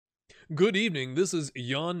Good evening, this is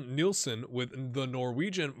Jan Nielsen with the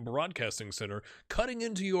Norwegian Broadcasting Center, cutting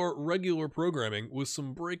into your regular programming with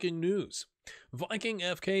some breaking news. Viking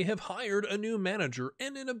FK have hired a new manager,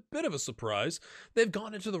 and in a bit of a surprise, they've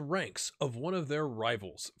gone into the ranks of one of their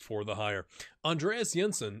rivals for the hire. Andreas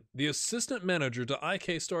Jensen, the assistant manager to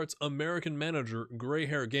IK Start's American manager Grey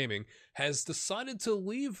Hair Gaming, has decided to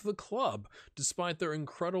leave the club despite their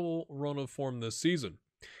incredible run of form this season.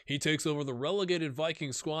 He takes over the relegated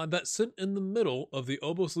Viking squad that sit in the middle of the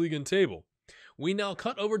OBOS-ligaen table. We now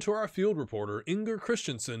cut over to our field reporter, Inger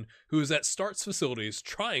Christensen, who is at Start's facilities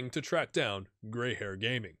trying to track down Grey Hair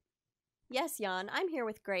Gaming. Yes, Jan, I'm here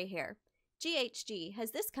with Grey Hair. GHG,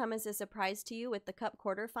 has this come as a surprise to you with the Cup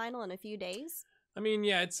quarterfinal in a few days? I mean,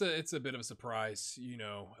 yeah, it's a bit of a surprise.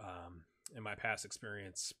 In my past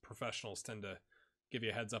experience, professionals tend to give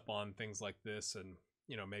you a heads up on things like this and,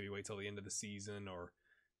 maybe wait till the end of the season or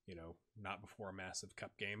not before a massive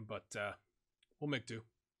cup game, but we'll make do.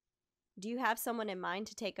 Do you have someone in mind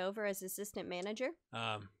to take over as assistant manager?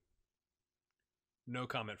 No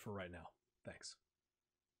comment for right now. Thanks.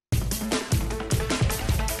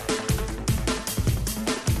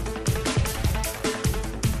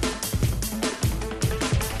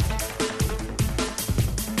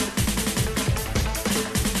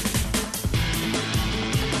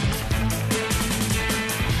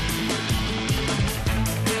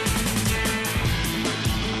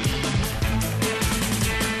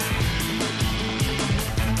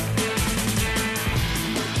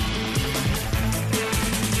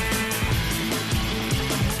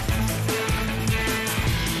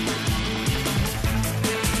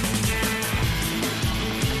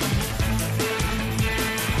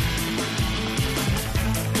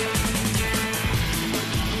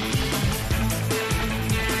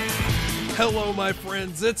 Hello, my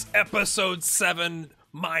friends. It's episode 7,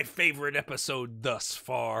 my favorite episode thus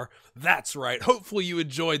far. That's right. Hopefully you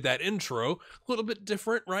enjoyed that intro. A little bit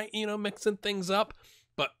different, right? Mixing things up.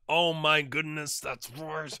 But oh my goodness, that's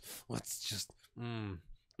worse. Let's just Miko.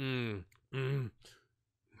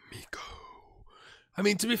 I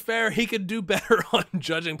mean, to be fair, he could do better on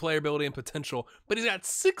judging player ability and potential, but he's got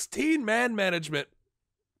 16 man management.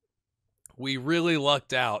 We really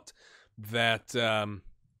lucked out that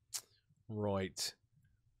right.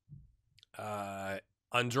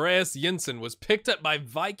 Andreas Jensen was picked up by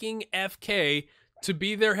Viking FK to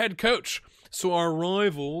be their head coach. So our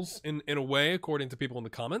rivals, in a way, according to people in the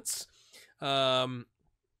comments. But,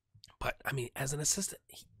 I mean, as an assistant,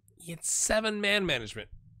 he had 7 man management.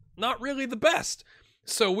 Not really the best.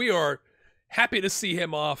 So we are happy to see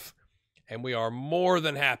him off. And we are more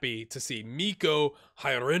than happy to see Mikko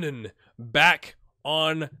Häyrynen back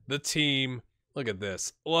on the team. Look at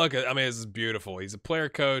this. This is beautiful. He's a player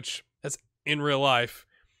coach. That's in real life.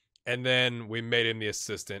 And then we made him the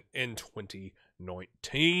assistant in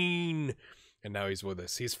 2019. And now he's with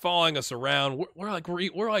us. He's following us around. We're like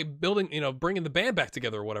building, bringing the band back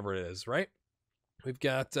together or whatever it is, right? We've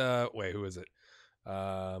got, who is it?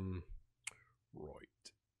 Right.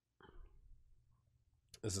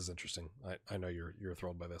 This is interesting. I know you're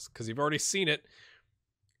thrilled by this because you've already seen it.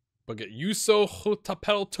 But Juuso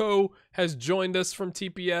Hutapelto has joined us from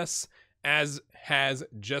TPS, as has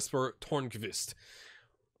Jesper Tornqvist.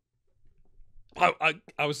 I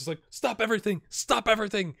was just like, stop everything,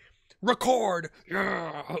 record.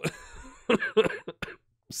 Yeah.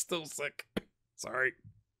 Still sick. Sorry.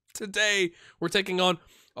 Today we're taking on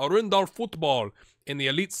Arendal Fotball in the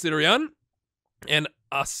Eliteserien and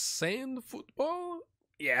Åsane Fotball.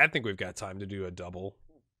 Yeah, I think we've got time to do a double.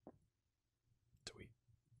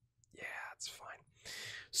 It's fine.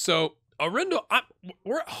 So, Arendal,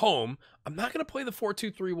 we're at home. I'm not going to play the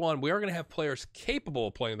 4-2-3-1. We are going to have players capable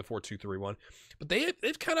of playing the 4-2-3-1, but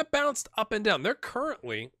they've kind of bounced up and down. They're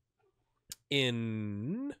currently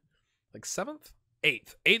in like 7th,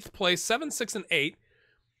 8th place, 7, 6, and 8.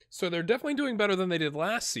 So they're definitely doing better than they did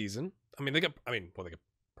last season. They got promoted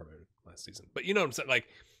last season, but you know what I'm saying? Like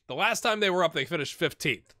the last time they were up, they finished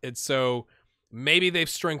 15th, and so maybe they've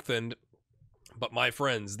strengthened. But my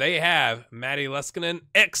friends, they have Matti Leskinen,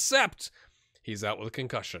 except he's out with a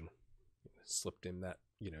concussion. Slipped him that,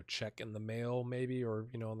 check in the mail maybe, or,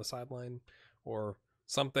 on the sideline or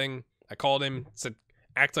something. I called him, said,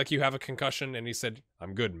 act like you have a concussion. And he said,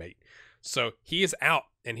 I'm good, mate. So he is out,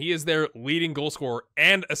 and he is their leading goal scorer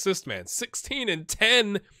and assist man, 16 and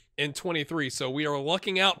 10 in 23. So we are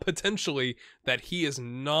lucking out potentially that he is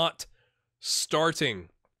not starting.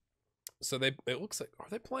 So it looks like, are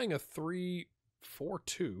they playing a 3-4-2?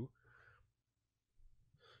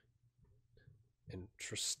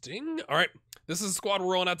 Interesting. All right. This is the squad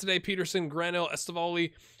we're rolling out today. Peterson, Granell,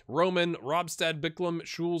 Estivali, Roman, Robstad, Bicklum,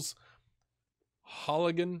 Schulz,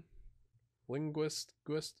 Holligan,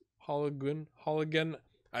 Holligan.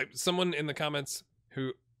 Someone in the comments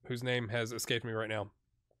whose name has escaped me right now,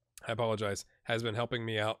 I apologize, has been helping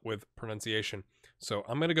me out with pronunciation. So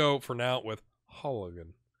I'm going to go for now with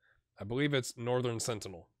Holligan. I believe it's Northern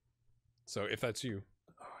Sentinel. So if that's you,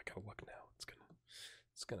 oh, I gotta look now.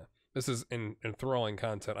 This is enthralling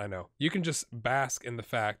content, I know. You can just bask in the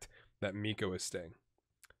fact that Miko is staying.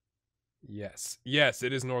 Yes,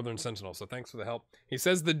 it is Northern Sentinel, so thanks for the help. He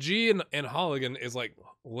says the G in Holligan is like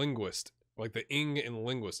linguist, like the ing in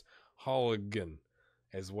linguist. Holligan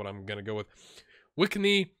is what I'm gonna go with.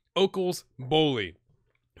 Whitney, Oakles, Bowley.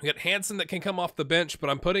 We got Hansen that can come off the bench, but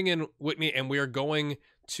I'm putting in Whitney, and we are going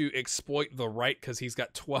to exploit the right because he's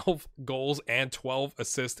got 12 goals and 12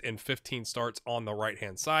 assists and 15 starts on the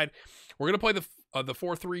right-hand side. We're going to play the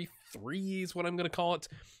 4-3-3 is what I'm going to call it.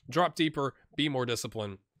 Drop deeper, be more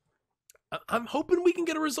disciplined. I'm hoping we can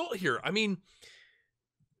get a result here. I mean,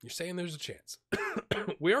 you're saying there's a chance.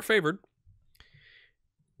 We are favored.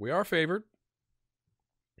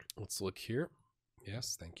 Let's look here.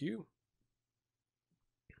 Yes, thank you.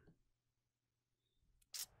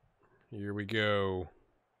 Here we go.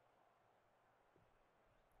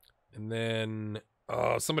 And then,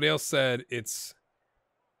 somebody else said it's,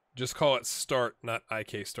 just call it start, not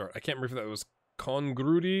IK start. I can't remember if that was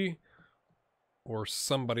Congruity or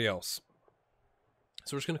somebody else.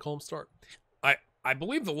 So we're just going to call him start. I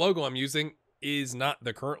believe the logo I'm using is not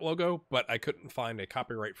the current logo, but I couldn't find a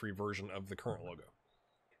copyright-free version of the current logo.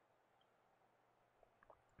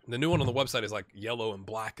 The new one on the website is like yellow and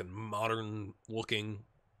black and modern looking.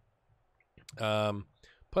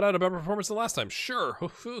 Put out a better performance than last time. Sure.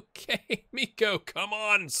 Okay, Miko, come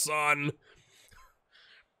on, son.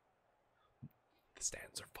 The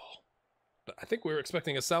stands are full. But I think we were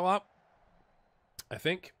expecting a sellout. I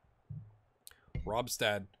think.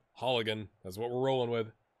 Robstad, Holligan, that's what we're rolling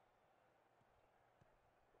with.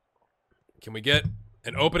 Can we get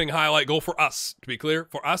an opening highlight goal for us? To be clear,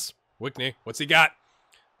 for us, Whitney, what's he got?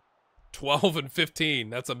 12 and 15.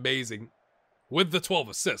 That's amazing. With the 12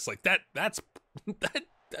 assists. Like that's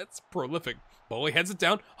prolific. Bowley heads it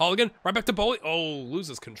down. Holligan, right back to Bowley. Oh,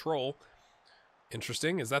 loses control.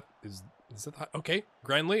 Interesting. Is that okay?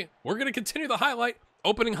 Grandly, we're gonna continue the highlight.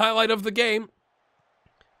 Opening highlight of the game.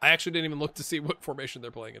 I actually didn't even look to see what formation they're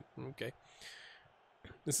playing in. Okay.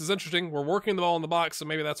 This is interesting. We're working the ball in the box, so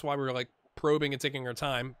maybe that's why we were like probing and taking our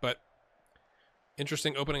time. But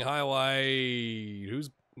interesting opening highlight.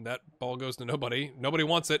 That ball goes to nobody. Nobody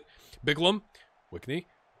wants it. Biglum, Whitney.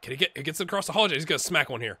 Can he get? He gets it across the holiday. He's gonna smack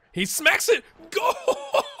one here. He smacks it. Goal!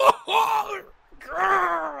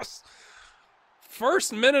 Gross!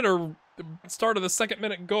 First minute or start of the second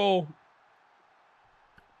minute goal.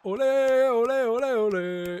 Ole, ole, ole,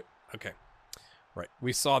 ole. Okay. Right.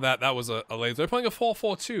 We saw that. That was a laser. They're playing a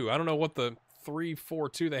 4-4-2. I don't know what the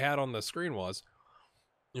 3-4-2 they had on the screen was.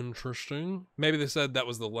 Interesting. Maybe they said that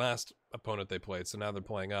was the last opponent they played, so now they're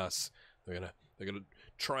playing us. They're gonna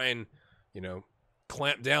try and,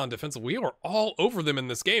 clamp down defensively. We are all over them in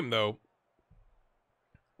this game, though.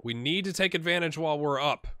 We need to take advantage while we're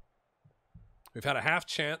up. We've had a half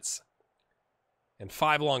chance and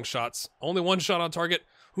 5 long shots. Only 1 shot on target.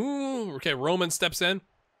 Ooh, okay, Roman steps in.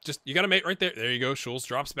 Just, you got to make right there. There you go. Schulz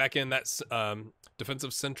drops back in that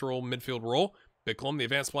defensive central midfield role. Bicklum, the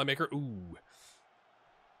advanced playmaker. Ooh.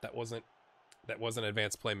 That wasn't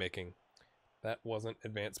advanced playmaking. That wasn't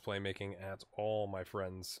advanced playmaking at all, my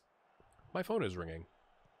friends. My phone is ringing.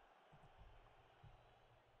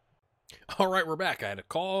 All right, we're back. I had a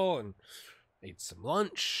call and ate some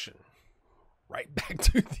lunch and right back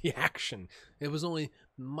to the action. It was only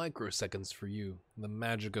microseconds for you. The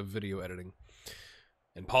magic of video editing.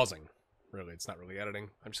 And pausing. Really, it's not really editing.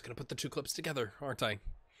 I'm just going to put the 2 clips together, aren't I?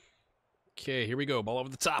 Okay, here we go. Ball over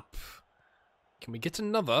the top. Can we get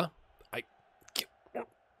another?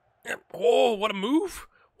 Oh, what a move.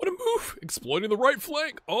 What a move. Exploiting the right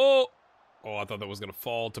flank. Oh, I thought that was going to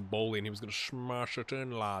fall to Bowley and he was going to smash it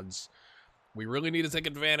in, lads. We really need to take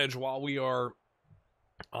advantage while we are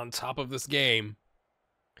on top of this game.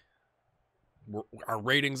 Our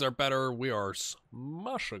ratings are better. We are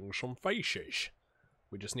smashing some faces.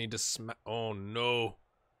 We just need to smash. Oh, no.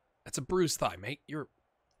 That's a bruised thigh, mate. You're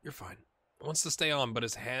fine. Wants to stay on, but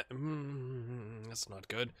his hand... that's not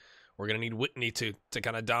good. We're going to need Whitney to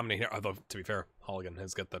kind of dominate here. Although, to be fair, Holligan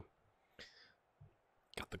has got the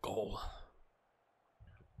goal.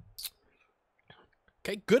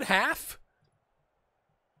 Okay, good half.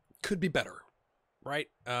 Could be better, right?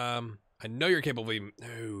 I know you're capable of even...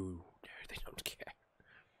 No, they don't care.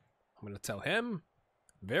 I'm going to tell him.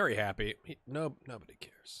 Very happy. Nobody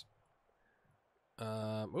cares.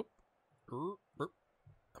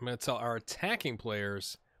 I'm going to tell our attacking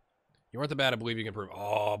players, you aren't the bad, I believe you can improve.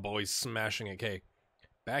 Oh, boy, he's smashing it. Okay,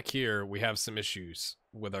 back here, we have some issues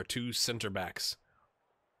with our 2 center backs.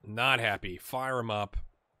 Not happy. Fire him up.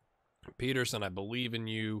 Peterson, I believe in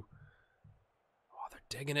you. Oh, they're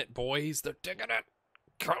digging it, boys. They're digging it.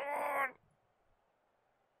 Come on.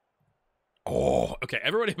 Oh, okay.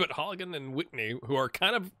 Everybody but Holligan and Whitney, who are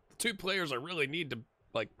kind of 2 players I really need to,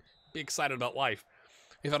 like, be excited about life.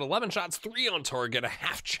 We've had 11 shots, 3 on target, a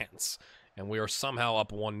half chance. And we are somehow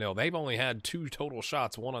up 1-0. They've only had 2 total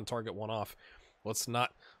shots, 1 on target, 1 off. Let's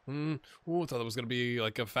not... I thought it was going to be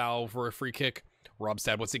like a foul for a free kick.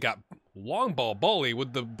 Robstad, what's he got? Long ball, Bully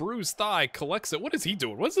with the bruised thigh, collects it. What is he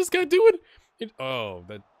doing? What's this guy doing? Oh,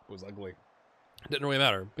 that was ugly. Didn't really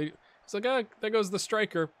matter. It's like, ah, there goes the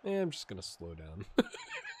striker. I'm just going to slow down.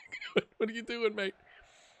 What are you doing, mate?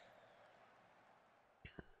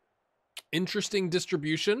 Interesting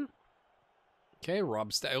distribution. Okay,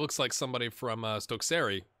 Robstad. It looks like somebody from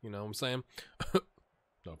Stokesary. You know what I'm saying?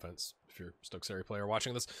 No offense if you're a Stokesary player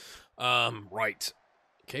watching this. Right.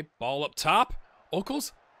 Okay, ball up top.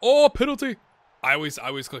 Ockles. Oh, penalty. I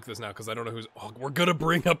always click this now because I don't know who's... Oh, we're going to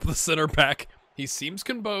bring up the center back. He seems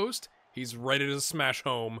composed. He's ready to smash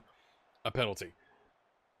home a penalty.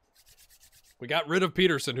 We got rid of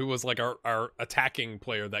Peterson, who was like our attacking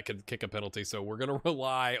player that could kick a penalty, so we're going to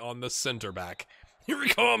rely on the center back. Here he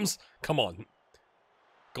comes. Come on.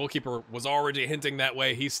 Goalkeeper was already hinting that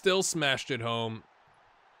way. He still smashed it home.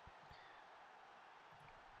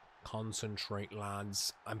 Concentrate,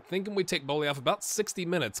 lads. I'm thinking we take Bully off about 60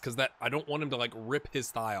 minutes because that I don't want him to like rip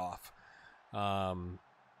his thigh off.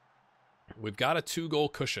 We've got a 2-goal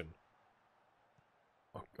cushion.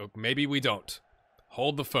 Maybe we don't.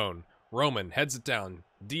 Hold the phone. Roman heads it down.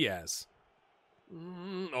 Diaz.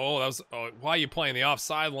 Oh, that was. Oh, why are you playing the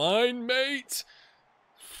offside line, mate?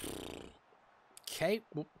 Okay.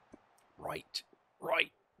 Right.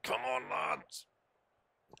 Come on, lads.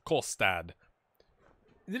 Kolstad.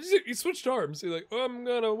 He switched arms. He's like, I'm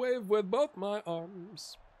gonna wave with both my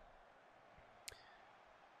arms.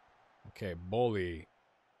 Okay, Bully.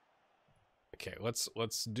 Okay, let's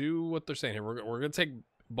do what they're saying here. We're gonna take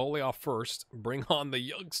Bully off first. Bring on the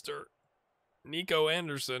youngster, Nico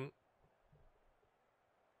Anderson.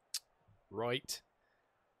 Right.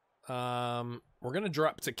 We're gonna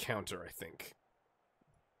drop to counter, I think.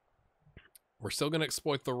 We're still gonna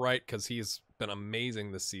exploit the right because he's been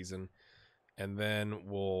amazing this season. And then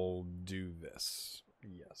we'll do this.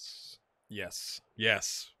 Yes.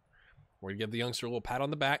 We're going to give the youngster a little pat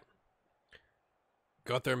on the back.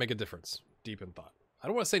 Go out there and make a difference. Deep in thought. I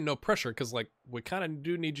don't want to say no pressure because, like, we kind of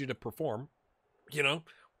do need you to perform. You know?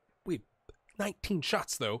 We have 19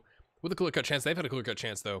 shots, though. With a clear-cut chance. They've had a clear-cut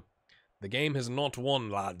chance, though. The game has not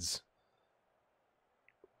won, lads.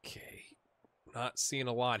 Okay. Not seeing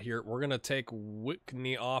a lot here. We're going to take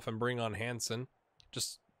Whitney off and bring on Hansen.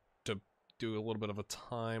 Just to do a little bit of a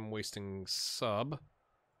time-wasting sub.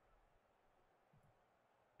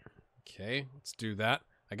 Okay, let's do that.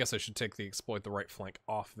 I guess I should take the exploit the right flank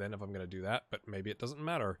off then if I'm going to do that, but maybe it doesn't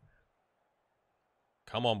matter.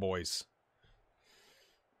 Come on, boys.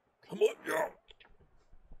 Come on, yo.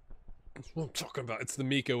 That's what I'm talking about. It's the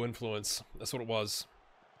Miko influence. That's what it was.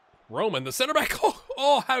 Roman, the center back.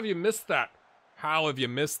 Oh, how have you missed that? How have you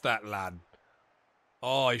missed that, lad?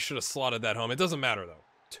 Oh, he should have slotted that home. It doesn't matter, though.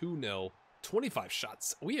 2-0. 25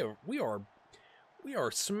 shots. We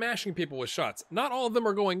are smashing people with shots. Not all of them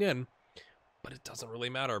are going in, but it doesn't really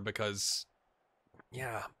matter because,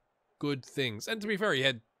 yeah, good things. And to be fair, he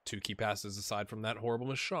had 2 key passes aside from that horrible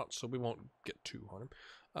missed shot, so we won't get too on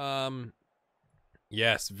him.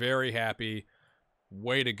 Yes, very happy.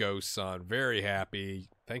 Way to go, son. Very happy.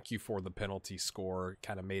 Thank you for the penalty score.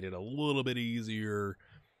 Kind of made it a little bit easier.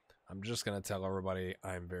 I'm just going to tell everybody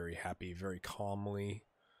I'm very happy, very calmly.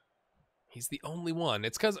 He's the only one.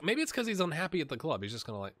 Maybe it's because he's unhappy at the club. He's just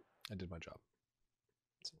going to like, I did my job.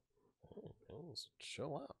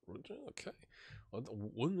 Chill out. Okay.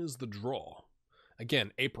 When is the draw?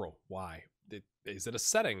 Again, April. Why? Is it a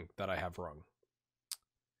setting that I have wrong?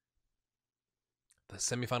 The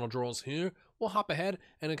semifinal draws here. We'll hop ahead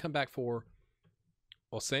and then come back for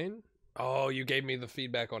Åsane. Oh, you gave me the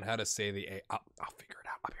feedback on how to say the A. I'll figure it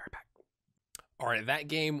out. I'll be right back. All right, that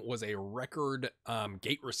game was a record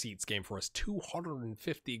gate receipts game for us.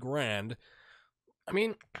 250 grand. I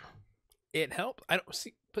mean, it helped. I don't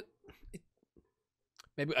see, but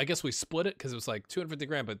maybe I guess we split it because it was like 250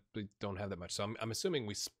 grand, but we don't have that much. So I'm assuming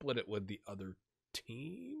we split it with the other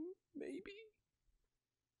team, maybe.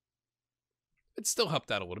 It still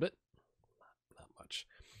helped out a little bit. Not much.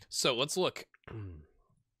 So let's look.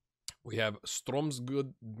 We have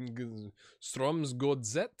Stromsgodset,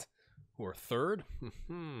 who are third.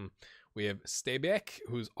 We have Stabæk,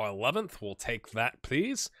 who's 11th. We'll take that,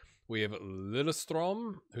 please. We have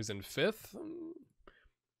Lillestrøm, who's in 5th.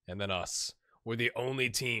 And then us. We're the only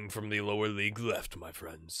team from the lower league left, my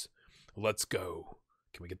friends. Let's go.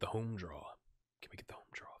 Can we get the home draw? Can we get the home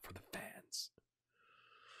draw for the fans?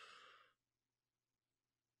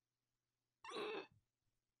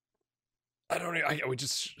 I don't know. We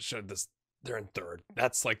just showed this. They're in 3rd.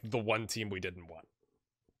 That's like the one team we didn't want.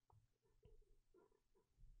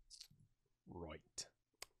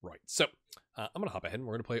 Right. So, I'm going to hop ahead and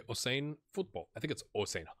we're going to play Åsane Fotball. I think it's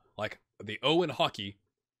Åsane. Like the O in hockey.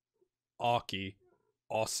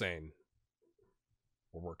 Åsane.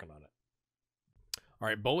 We're working on it. All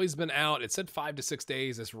right, Bully's been out. It said 5 to 6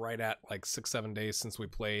 days. It's right at like 6-7 days since we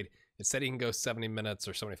played. It said he can go 70 minutes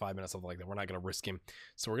or 75 minutes, something like that. We're not going to risk him.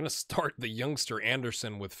 So we're going to start the youngster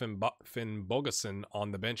Anderson with Finn Bogason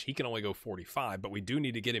on the bench. He can only go 45, but we do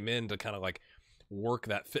need to get him in to kind of like work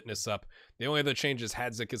that fitness up. The only other change is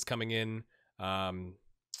Hadzik is coming in.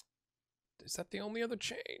 Is that the only other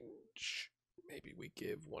change? Maybe we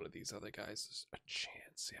give one of these other guys a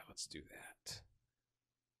chance. Yeah, let's do that.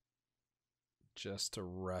 Just to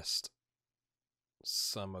rest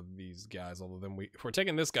some of these guys. Although then if we're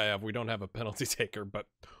taking this guy off, we don't have a penalty taker, but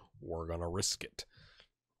we're going to risk it.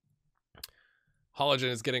 Hologen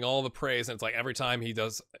is getting all the praise, and it's like every time he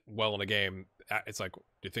does well in a game, it's like, do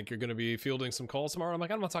you think you're going to be fielding some calls tomorrow? I'm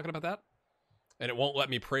like, I'm not talking about that. And it won't let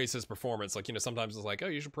me praise his performance. Like, sometimes it's like, oh,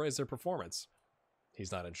 you should praise their performance.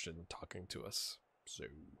 He's not interested in talking to us. So,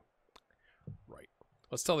 right.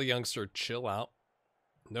 Let's tell the youngster, chill out.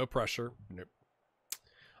 No pressure. Nope.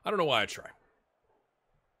 I don't know why I try.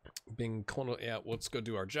 Being colonial, yeah, let's go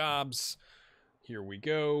do our jobs. Here we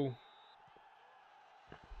go.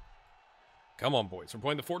 Come on, boys. We're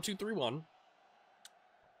playing the 4-2-3-1.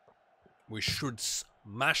 We should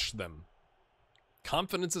smash them.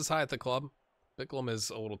 Confidence is high at the club. Bicklum is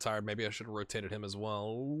a little tired. Maybe I should have rotated him as well.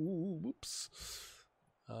 Ooh, whoops.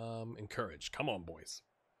 Encourage. Come on, boys.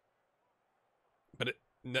 But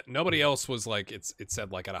nobody else was like, it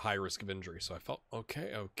said like at a high risk of injury. So I felt,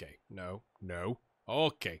 okay. No.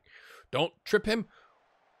 Okay. Don't trip him.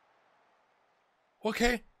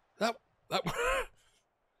 Okay. That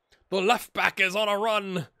the left back is on a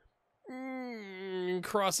run.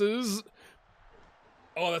 Crosses.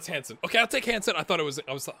 Oh, that's Hansen. Okay, I'll take Hansen. I thought it was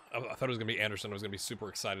gonna be Anderson. I was gonna be super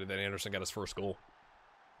excited that Anderson got his first goal.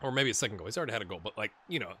 Or maybe his second goal. He's already had a goal, but like,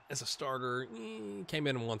 as a starter, came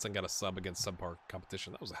in once and got a sub against subpar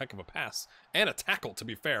competition. That was a heck of a pass. And a tackle, to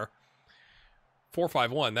be fair.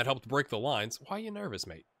 4-5-1. That helped break the lines. Why are you nervous,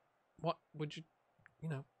 mate? What would you,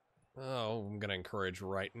 Oh, I'm gonna encourage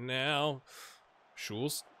right now.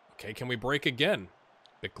 Schulz. Okay, can we break again?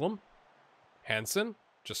 Bicklum. Hansen.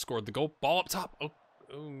 Just scored the goal. Ball up top. Oh.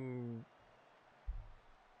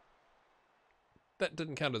 That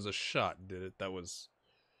didn't count as a shot, did it? That was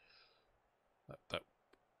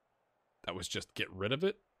just get rid of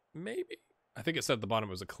it, maybe? I think it said at the bottom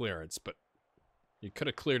it was a clearance, but you could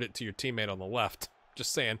have cleared it to your teammate on the left.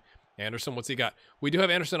 Just saying. Anderson, what's he got? We do have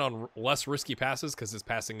Anderson on less risky passes because his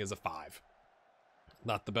passing is a 5.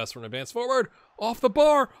 Not the best for an advance forward. Off the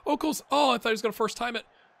bar. Okles. Oh, I thought he was going to first time it.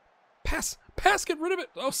 Pass, get rid of it.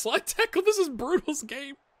 Oh, slide tackle. This is Brutal's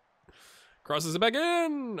game. Crosses it back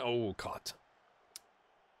in. Oh, caught.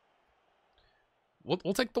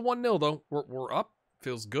 We'll take the 1-0, though. We're up.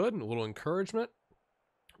 Feels good. And a little encouragement.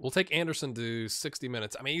 We'll take Anderson to 60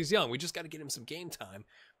 minutes. I mean, he's young. We just got to get him some game time.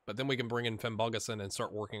 But then we can bring in Fembogason and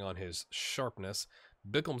start working on his sharpness.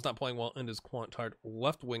 Bicklum's not playing well and his tired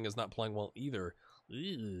left wing is not playing well either.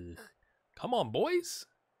 Ugh. Come on, boys.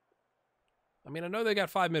 I mean, I know they got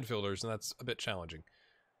 5 midfielders, and that's a bit challenging.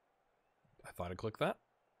 I thought I'd click that.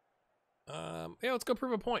 Yeah, let's go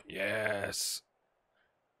prove a point. Yes.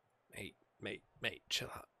 Mate, chill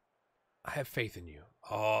out. I have faith in you.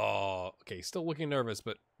 Oh, okay. Still looking nervous,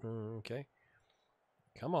 but okay.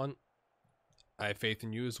 Come on. I have faith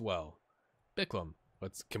in you as well. Bicklum,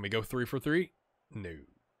 can we go 3 for 3? No,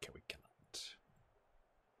 we cannot.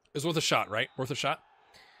 It's worth a shot, right? Worth a shot?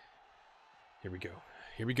 Here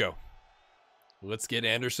we go. Let's get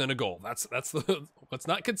Anderson a goal. That's the let's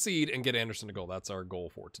not concede and get Anderson a goal. That's our goal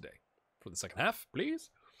for today. For the second half, please.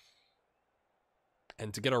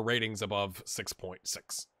 And to get our ratings above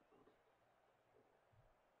 6.6.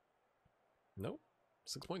 Nope.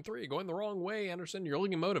 6.3. Going the wrong way, Anderson. You're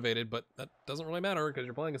looking motivated, but that doesn't really matter because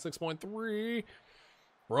you're playing a 6.3.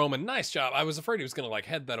 Roman, nice job. I was afraid he was going to like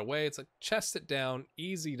head that away. It's like chest it down.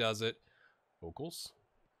 Easy does it. Vocals.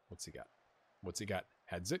 What's he got?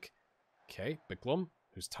 Hadzik. Okay, Bicklum.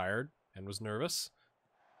 who's tired and was nervous.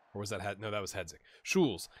 Or was that no, that was Hedzik.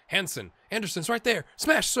 Schulz, Hansen, Anderson's right there.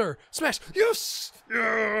 Smash, sir. Smash. Yes.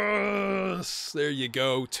 Yes. There you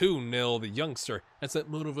go. 2-0. The youngster. That's that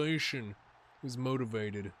motivation. He was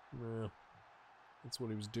motivated. Yeah. That's what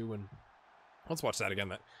he was doing. Let's watch that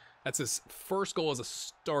again. That's his first goal as a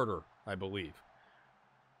starter, I believe.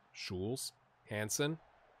 Schulz, Hansen,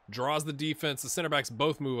 draws the defense. The center backs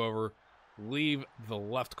both move over. Leave the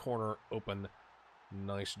left corner open.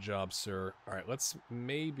 Nice job, sir. All right, let's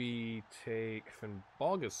maybe take Finn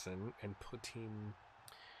Bogason and put him...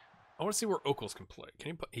 I want to see where Okels can play.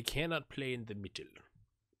 He cannot play in the middle.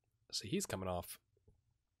 So he's coming off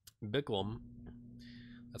Bicklum.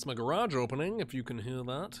 That's my garage opening, if you can hear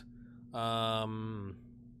that.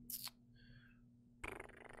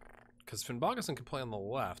 Because Finn Bogason can play on the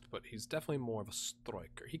left, but he's definitely more of a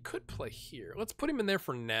striker. He could play here. Let's put him in there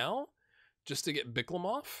for now, just to get Bicklum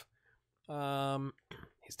off.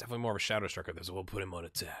 He's definitely more of a shadow striker, so we'll put him on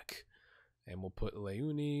attack. And we'll put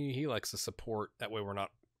Leuni. He likes to support. That way we're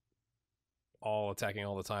not all attacking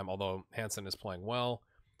all the time, although Hansen is playing well.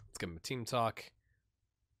 Let's give him a team talk.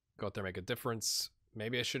 Go out there, make a difference.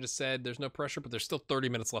 Maybe I should have said there's no pressure, but there's still 30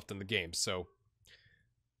 minutes left in the game, so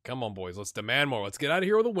come on, boys. Let's demand more. Let's get out of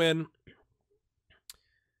here with a win.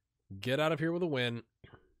 Get out of here with a win.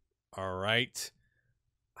 All right.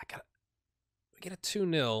 We get a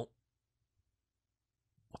 2-0.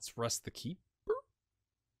 Let's rest the keeper.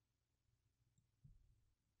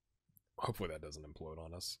 Hopefully that doesn't implode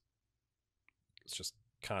on us. Let's just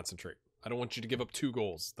concentrate. I don't want you to give up 2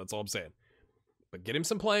 goals. That's all I'm saying. But get him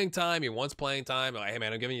some playing time. He wants playing time. Hey,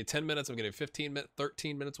 man, I'm giving you 10 minutes. I'm giving you 15 minutes,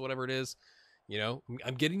 13 minutes, whatever it is. You know,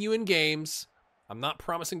 I'm getting you in games. I'm not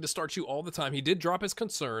promising to start you all the time. He did drop his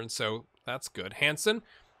concern, so that's good. Hansen.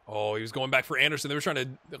 Oh, he was going back for Anderson. They were trying to,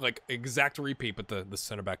 like, exact repeat, but the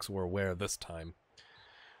center backs were aware this time.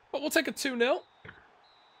 But we'll take a 2-0.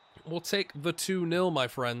 We'll take the 2-0, my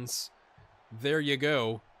friends. There you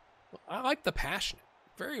go. I like the passion.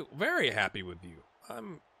 Very, very happy with you.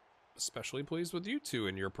 I'm especially pleased with you two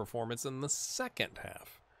and your performance in the second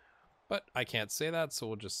half. But I can't say that, so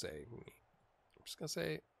we'll just say... I'm just going to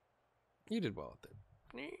say, you did well at that.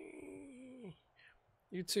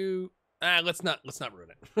 You two... let's not ruin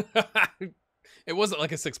it. It wasn't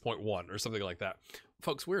like a 6.1 or something like that.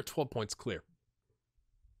 Folks, we're 12 points clear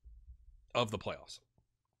of the playoffs.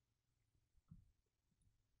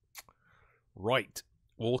 Right.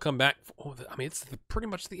 We'll come back. I mean, it's pretty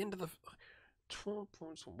much the end of the 12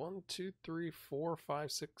 points. 1, 2, 3, 4,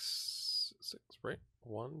 5, 6, right?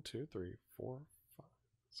 1, 2, 3, 4, 5,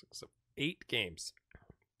 6, 7, 8 games.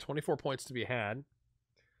 24 points to be had.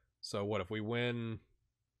 So what if we win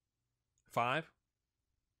 5?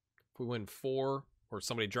 If we win 4 or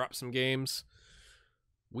somebody drops some games,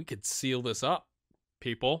 we could seal this up,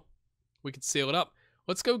 people. We could seal it up.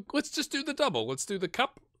 Let's go. Let's just do the double. Let's do the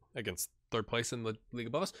cup against third place in the league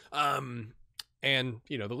above us. And,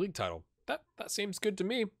 you know, the league title. That seems good to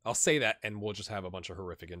me. I'll say that, and we'll just have a bunch of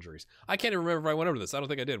horrific injuries. I can't even remember if I went over this. I don't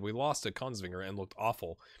think I did. We lost to Kongsvinger and looked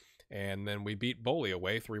awful. And then we beat Boli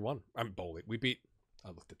away 3-1. Boli. We beat... I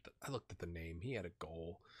looked at the name. He had a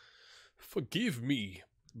goal. Forgive me.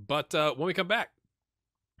 But when we come back,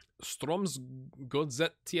 Stroms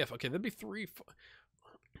Godzet TF. Okay, that'd be 3...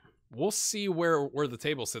 We'll see where the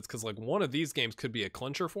table sits, because like one of these games could be a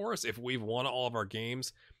clincher for us if we've won all of our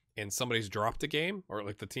games and somebody's dropped a game, or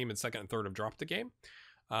like the team in second and third have dropped a game.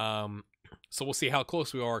 So we'll see how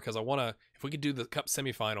close we are, because I want to, if we could do the cup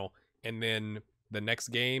semifinal and then the next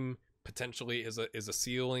game potentially is a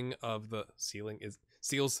seals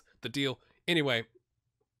the deal. Anyway,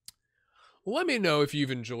 let me know if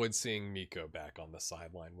you've enjoyed seeing Miko back on the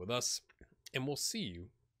sideline with us, and we'll see you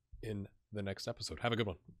in the next episode. Have a good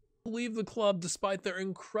one. Leave the club despite their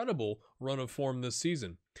incredible run of form this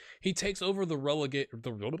season. He takes over the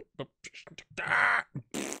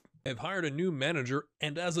They've hired a new manager,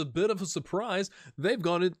 and as a bit of a surprise, they've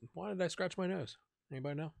gone in... Why did I scratch my nose?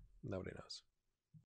 Anybody know? Nobody knows.